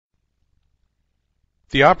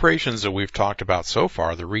The operations that we've talked about so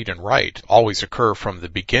far, the read and write, always occur from the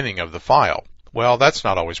beginning of the file. Well, that's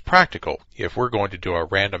not always practical. If we're going to do a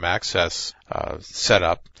random access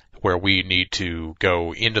setup where we need to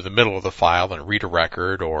go into the middle of the file and read a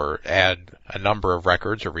record or add a number of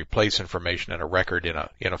records or replace information in a record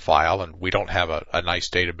in a file, and we don't have a nice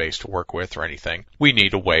database to work with or anything, we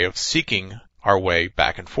need a way of seeking our way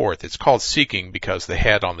back and forth. It's called seeking because the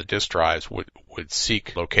head on the disk drives would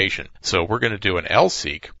seek location. So we're going to do an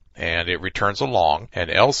Lseek, and it returns a long,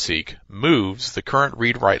 and Lseek moves the current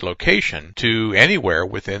read-write location to anywhere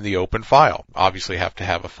within the open file. Obviously have to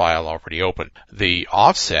have a file already open. The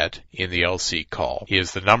offset in the Lseek call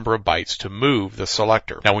is the number of bytes to move the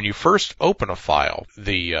selector. Now when you first open a file,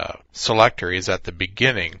 the selector is at the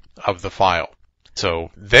beginning of the file.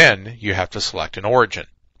 So then you have to select an origin.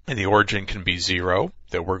 And the origin can be 0,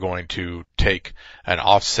 that we're going to take an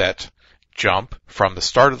offset jump from the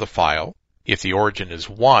start of the file. If the origin is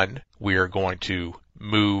 1, we are going to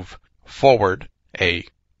move forward a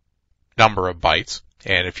number of bytes.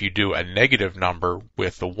 And if you do a negative number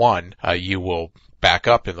with the 1, you will back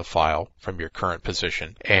up in the file from your current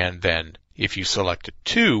position. And then if you select a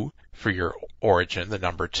 2 for your origin, the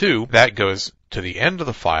number 2, that goes to the end of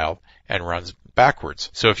the file and runs backwards.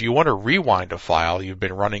 So if you want to rewind a file, you've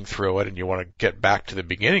been running through it and you want to get back to the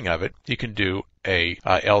beginning of it, you can do a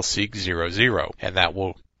Lseek 00, and that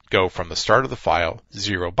will go from the start of the file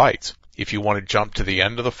 0 bytes. If you want to jump to the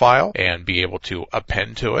end of the file and be able to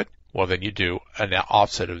append to it, well then you do an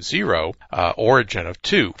offset of 0, origin of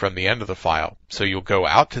 2 from the end of the file. So you'll go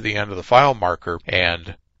out to the end of the file marker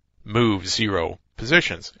and move 0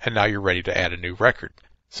 positions, and now you're ready to add a new record.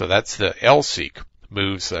 So that's the Lseek.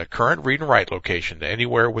 Moves the current read and write location to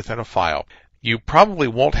anywhere within a file. You probably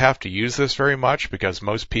won't have to use this very much because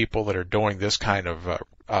most people that are doing this kind of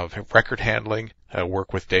record handling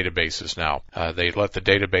work with databases now. They let the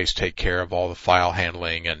database take care of all the file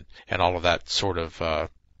handling and all of that sort of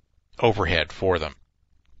overhead for them.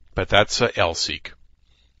 But that's Lseek.